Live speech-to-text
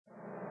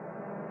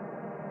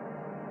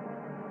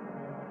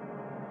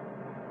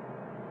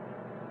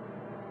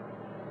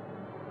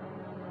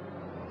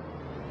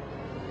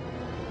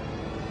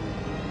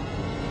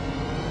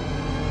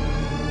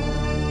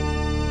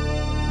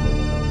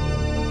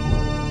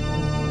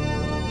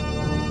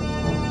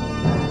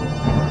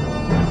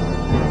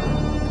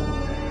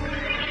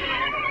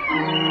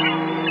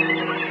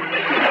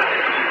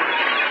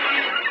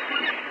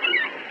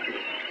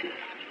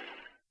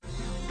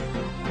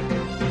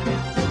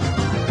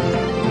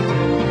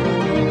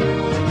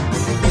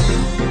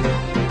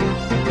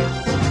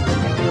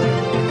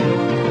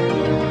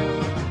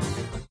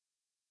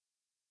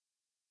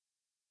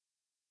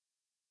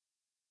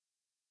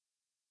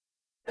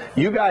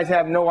You guys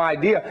have no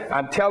idea.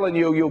 I'm telling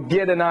you, you'll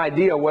get an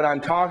idea what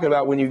I'm talking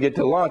about when you get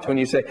to lunch, when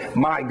you say,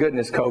 my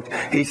goodness, Coach.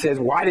 He says,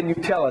 why didn't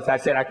you tell us? I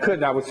said, I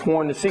couldn't. I was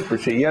sworn to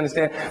secrecy. You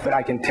understand? But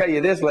I can tell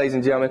you this, ladies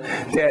and gentlemen,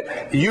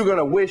 that you're going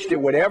to wish that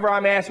whatever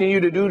I'm asking you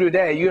to do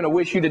today, you're going to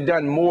wish you'd have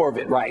done more of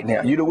it right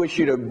now. You'd wish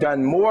you'd have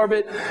done more of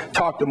it,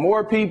 talked to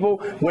more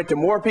people, went to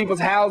more people's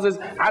houses.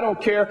 I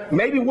don't care.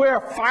 Maybe wear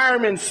a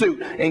fireman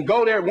suit and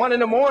go there at 1 in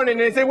the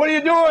morning and they say, what are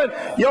you doing?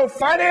 Your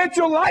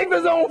financial life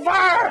is on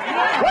fire.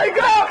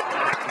 Wake up.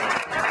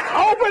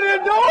 Open the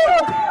door.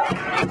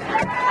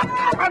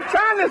 I'm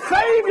trying to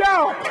save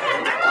y'all.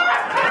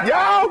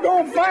 Y'all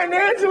gonna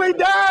financially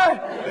die.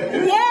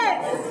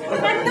 Yes.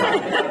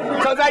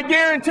 Because I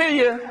guarantee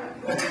you,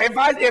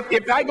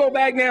 if I go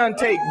back now and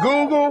take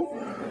Google,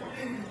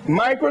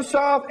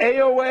 Microsoft,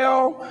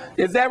 AOL,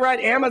 is that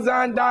right?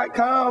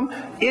 Amazon.com,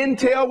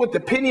 Intel with the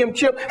Pentium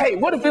chip. Hey,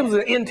 what if it was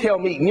an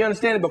Intel meeting? You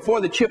understand it? Before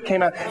the chip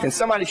came out and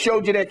somebody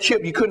showed you that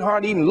chip, you couldn't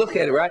hardly even look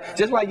at it, right?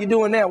 Just like you're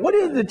doing now. What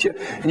is the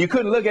chip? And you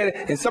couldn't look at it,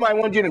 and somebody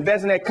wanted you to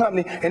invest in that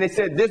company, and they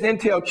said this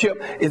Intel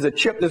chip is a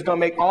chip that's going to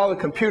make all the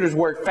computers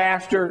work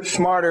faster,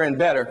 smarter, and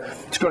better.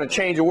 It's going to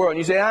change the world. And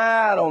you say,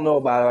 I don't know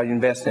about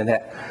investing in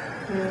that.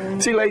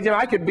 See, ladies and gentlemen,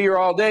 I could be here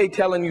all day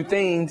telling you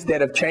things that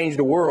have changed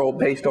the world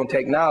based on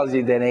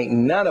technology that ain't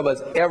none of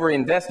us ever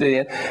invested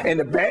in. And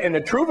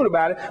the truth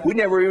about it, we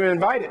never even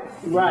invited.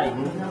 Right.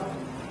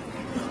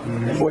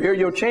 Well, here's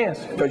your chance,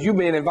 because you've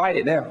been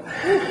invited now.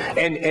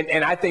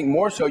 And I think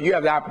more so, you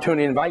have the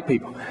opportunity to invite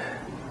people.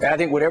 And I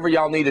think whatever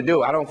y'all need to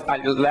do,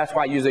 that's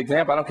why I use the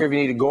example. I don't care if you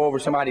need to go over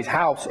somebody's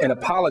house and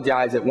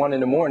apologize at 1 in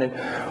the morning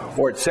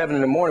or at 7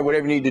 in the morning,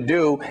 whatever you need to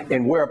do,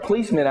 and wear a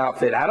policeman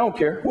outfit. I don't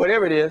care,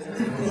 whatever it is,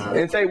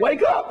 and say,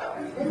 wake up.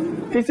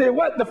 He said,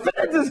 what? The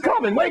feds is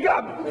coming. Wake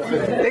up.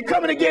 They're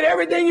coming to get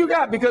everything you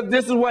got, because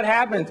this is what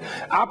happens.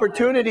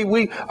 Opportunity,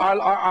 our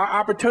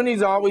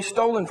opportunities are always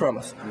stolen from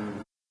us.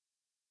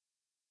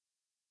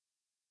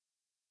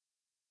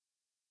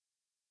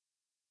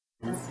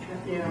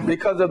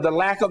 Because of the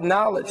lack of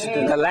knowledge,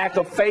 the lack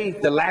of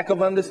faith, the lack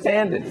of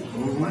understanding.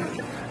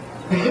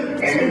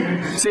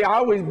 See, I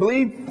always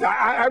believe,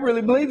 I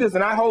really believe this,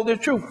 and I hold this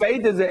true.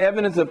 Faith is the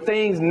evidence of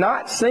things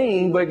not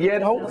seen, but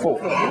yet hopeful.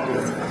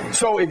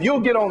 So if you'll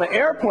get on an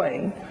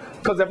airplane,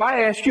 because if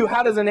I ask you,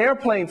 how does an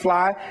airplane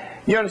fly?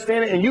 You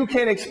understand it? And you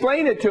can't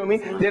explain it to me,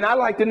 then I'd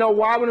like to know,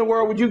 why in the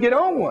world would you get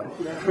on one?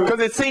 Because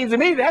it seems to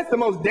me that's the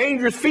most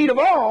dangerous feat of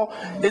all,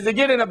 is to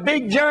get in a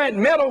big giant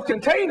metal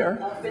container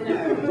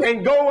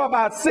and go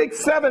about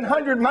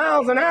 600-700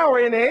 miles an hour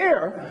in the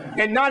air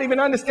and not even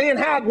understand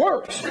how it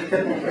works.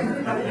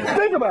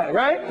 Think about it,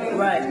 right?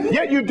 Right.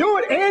 Yet you do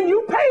it and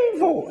you pay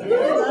for it.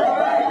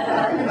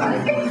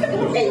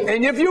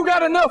 And if you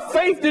got enough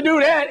faith to do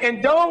that,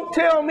 and don't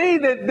tell me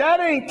that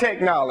ain't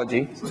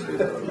technology.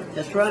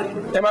 That's right.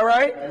 Am I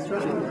right? That's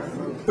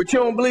right. But you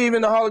don't believe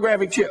in the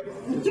holographic chip.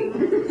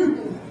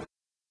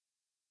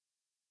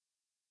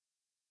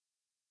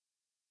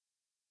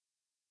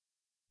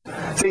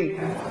 See,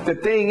 the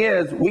thing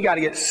is, we got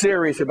to get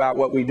serious about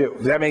what we do.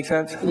 Does that make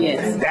sense?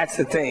 Yes. That's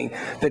the thing.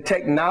 The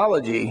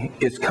technology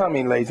is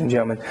coming, ladies and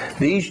gentlemen.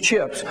 These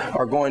chips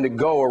are going to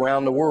go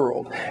around the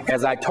world.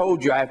 As I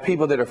told you, I have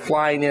people that are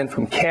flying in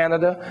from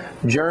Canada,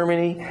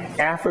 Germany,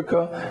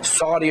 Africa,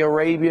 Saudi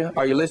Arabia.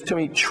 Are you listening to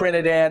me?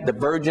 Trinidad, the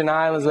Virgin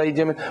Islands, ladies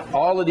and gentlemen.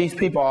 All of these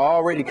people are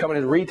already coming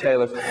as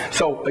retailers.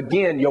 So,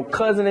 again, your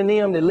cousin and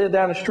them that live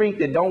down the street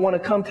that don't want to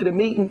come to the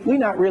meeting, we're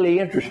not really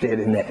interested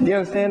in that. Do you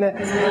understand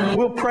that?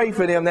 We'll pray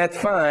for them, that's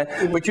fine.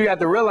 But you have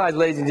to realize,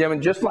 ladies and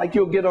gentlemen, just like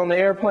you'll get on the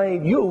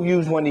airplane, you'll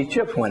use one of these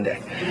chips one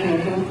day.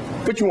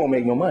 But you won't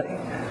make no money.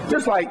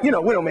 Just like, we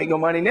don't make no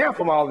money now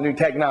from all the new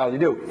technology,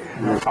 do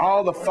we?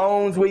 All the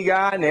phones we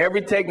got and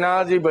every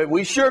technology, but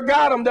we sure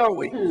got them, don't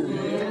we?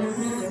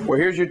 Well,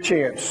 here's your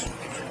chance.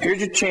 Here's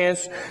your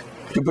chance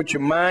to put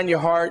your mind, your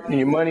heart, and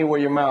your money where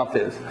your mouth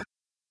is.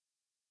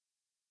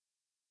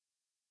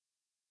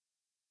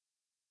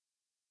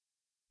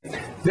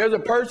 There's a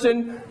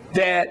person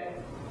that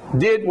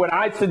did what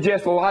I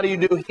suggest a lot of you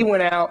do. He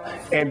went out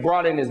and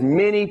brought in as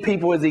many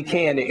people as he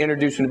can to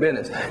introduce him to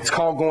business. It's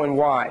called going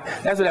wide.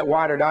 That's what that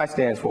wide or die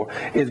stands for.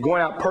 It's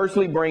going out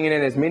personally, bringing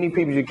in as many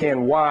people as you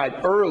can wide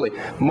early.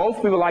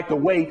 Most people like to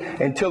wait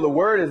until the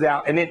word is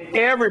out, and then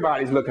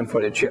everybody's looking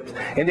for the chips.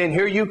 And then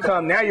here you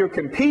come. Now you're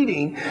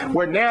competing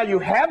where now you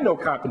have no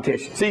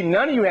competition. See,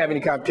 none of you have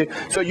any competition.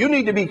 So you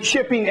need to be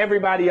chipping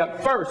everybody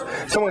up first.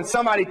 So when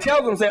somebody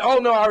tells them, say, oh,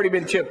 no, I've already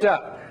been chipped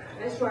up.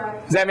 That's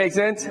right. Does that make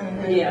sense?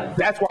 Yeah.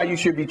 That's why you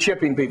should be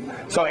chipping people.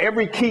 So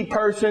every key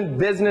person,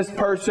 business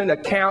person,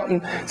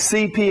 accountant,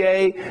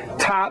 CPA,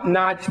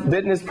 top-notch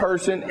business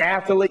person,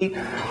 athlete,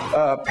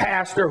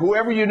 pastor,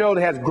 whoever you know that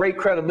has great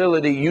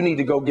credibility, you need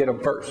to go get them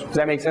first. Does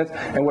that make sense?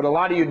 And what a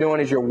lot of you are doing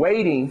is you're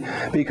waiting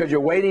because you're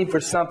waiting for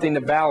something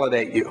to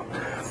validate you.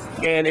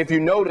 And if you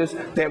notice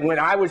that when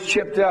I was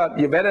chipped up,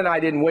 Yvette and I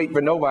didn't wait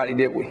for nobody,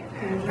 did we?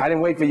 I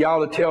didn't wait for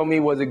y'all to tell me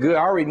was it good.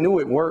 I already knew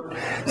it worked.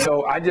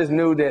 So I just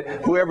knew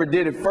that whoever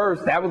did it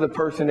first, that was the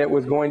person that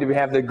was going to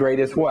have the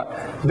greatest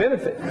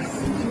benefit.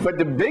 But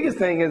the biggest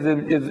thing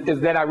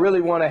is that I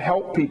really want to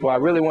help people. I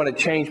really want to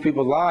change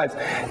people's lives,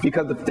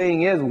 because the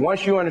thing is,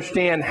 once you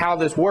understand how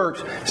this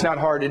works, it's not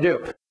hard to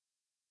do.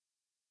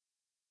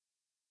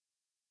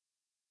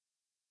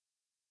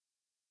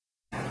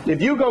 If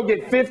you go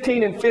get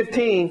 15 and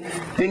 15,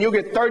 then you'll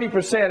get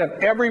 30%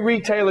 of every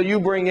retailer you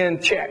bring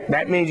in check.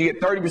 That means you get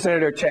 30%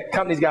 of their check.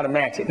 Company's got to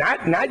match it.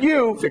 Not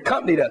you, the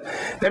company does.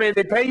 That means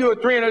they pay you a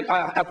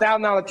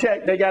 $1,000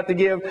 check, they got to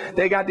give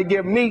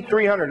me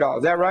 $300.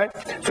 Is that right?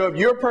 So if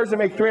your person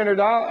makes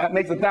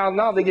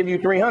 $1,000, they give you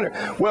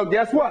 $300. Well,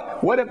 guess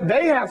what? What if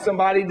they have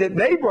somebody that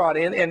they brought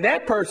in and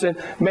that person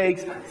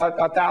makes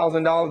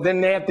 $1,000?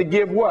 Then they have to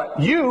give what?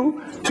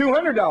 You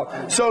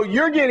 $200. So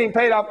you're getting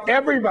paid off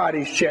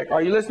everybody's check.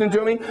 Are you listening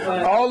to me?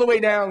 All the way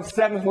down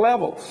 7th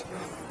levels.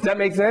 Does that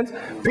make sense?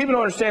 People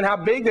don't understand how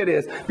big that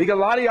is, because a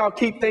lot of y'all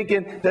keep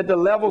thinking that the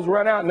levels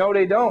run out. No,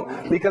 they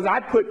don't, because I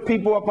put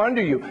people up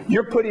under you.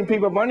 You're putting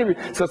people up under you.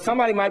 So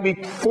somebody might be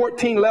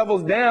 14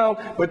 levels down,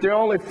 but they're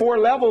only 4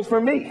 levels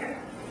from me.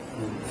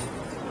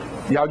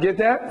 Y'all get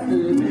that?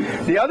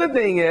 Mm-hmm. The other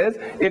thing is,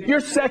 if you're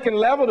second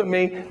level to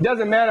me,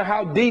 doesn't matter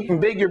how deep and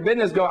big your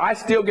business goes, I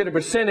still get a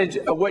percentage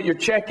of what your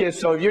check is.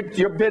 So if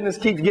your business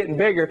keeps getting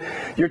bigger,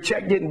 your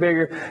check getting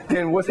bigger,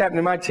 then what's happening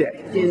to my check?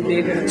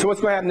 So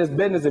what's going to happen to this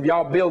business if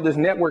y'all build this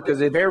network?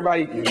 Because if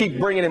everybody keeps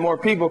bringing in more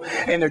people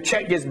and their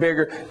check gets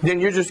bigger, then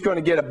you're just going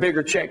to get a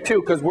bigger check too,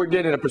 because we're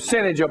getting a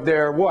percentage of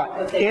their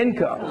what?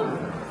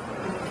 Income.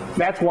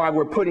 That's why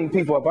we're putting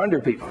people up under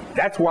people.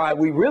 That's why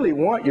we really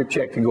want your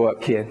check to go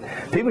up, kid.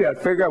 People got to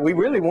figure out, we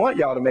really want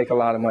y'all to make a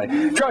lot of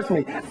money. Trust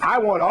me, I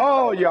want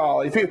all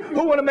y'all.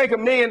 Who want to make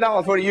 $1 million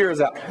before the year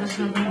is up?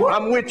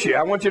 I'm with you.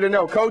 I want you to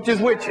know, Coach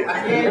is with you.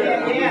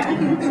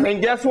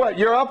 And guess what?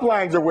 Your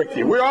uplines are with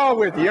you. We're all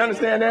with you. You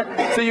understand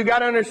that? So you got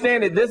to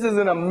understand that this is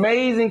an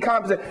amazing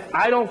compensation.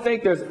 I don't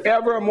think there's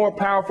ever a more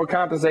powerful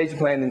compensation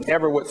plan than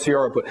ever what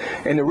Cieaura put.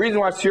 And the reason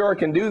why Cieaura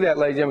can do that,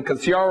 ladies and gentlemen,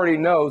 because she already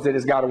knows that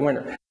it's got a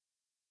winner.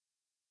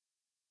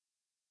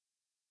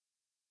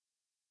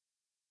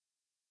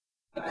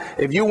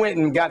 If you went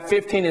and got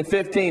 15 and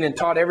 15 and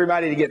taught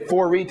everybody to get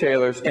 4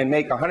 retailers and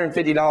make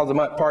 $150 a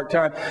month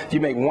part-time, you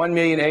make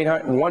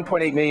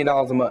 $1.8 million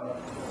a month.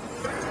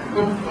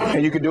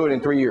 And you could do it in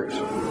 3 years.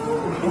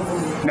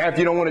 Now, if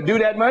you don't want to do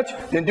that much,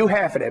 then do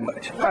half of that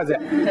much. How's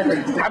that?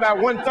 How about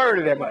 1/3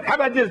 of that much? How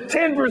about just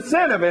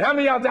 10% of it? How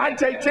many of y'all, I'd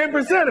take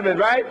 10% of it,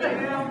 right?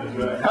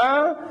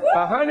 Huh?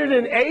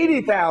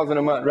 $180,000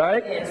 a month,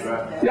 right?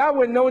 Y'all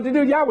wouldn't know what to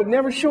do. Y'all would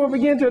never show up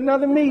again to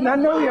another meeting. I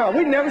know y'all.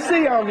 We'd never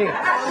see y'all again.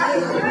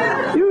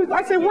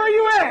 I said, where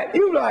you at?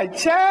 You like,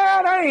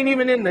 child, I ain't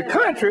even in the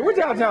country. What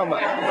y'all talking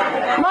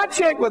about? My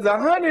check was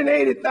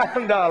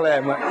 $180,000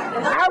 that month.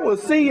 I will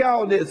see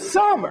y'all this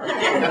summer.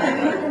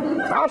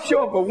 I'll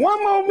show up for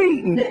one more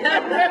meeting,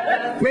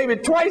 maybe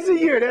twice a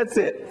year, that's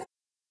it.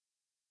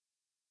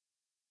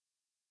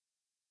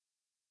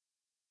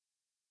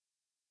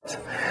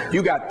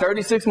 You got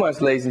 36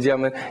 months, ladies and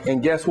gentlemen,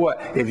 and guess what?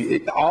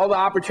 All the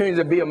opportunities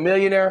to be a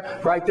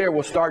millionaire right there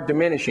will start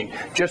diminishing.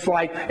 Just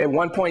like at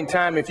one point in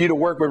time, if you'd have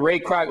worked with Ray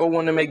Kroc over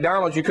in the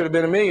McDonald's, you could have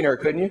been a millionaire,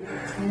 couldn't you?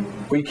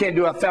 Well, you can't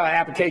do a fella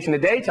application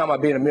today talking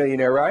about being a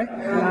millionaire, right?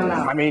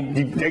 I mean,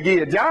 they give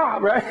you a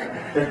job, right?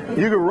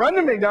 You can run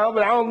the McDonald's,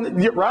 but I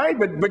don't, right?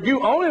 But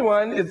you only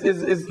one is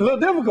a little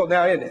difficult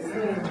now, isn't it?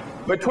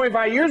 But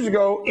 25 years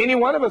ago, any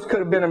one of us could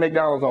have been a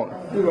McDonald's owner.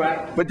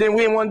 Right. But then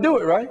we didn't want to do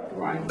it, right?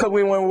 Right. Because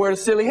we didn't want to wear the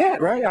silly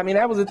hat, right? I mean,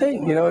 that was the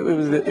thing. You know,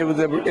 it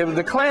was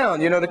the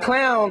clown. You know, the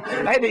clown.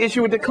 I had the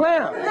issue with the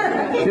clown.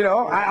 You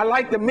know, I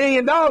like the $1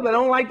 million, but I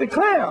don't like the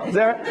clowns.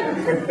 Right?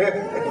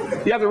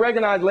 You have to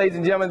recognize, ladies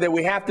and gentlemen, that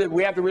we have to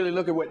really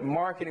look at what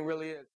marketing really is.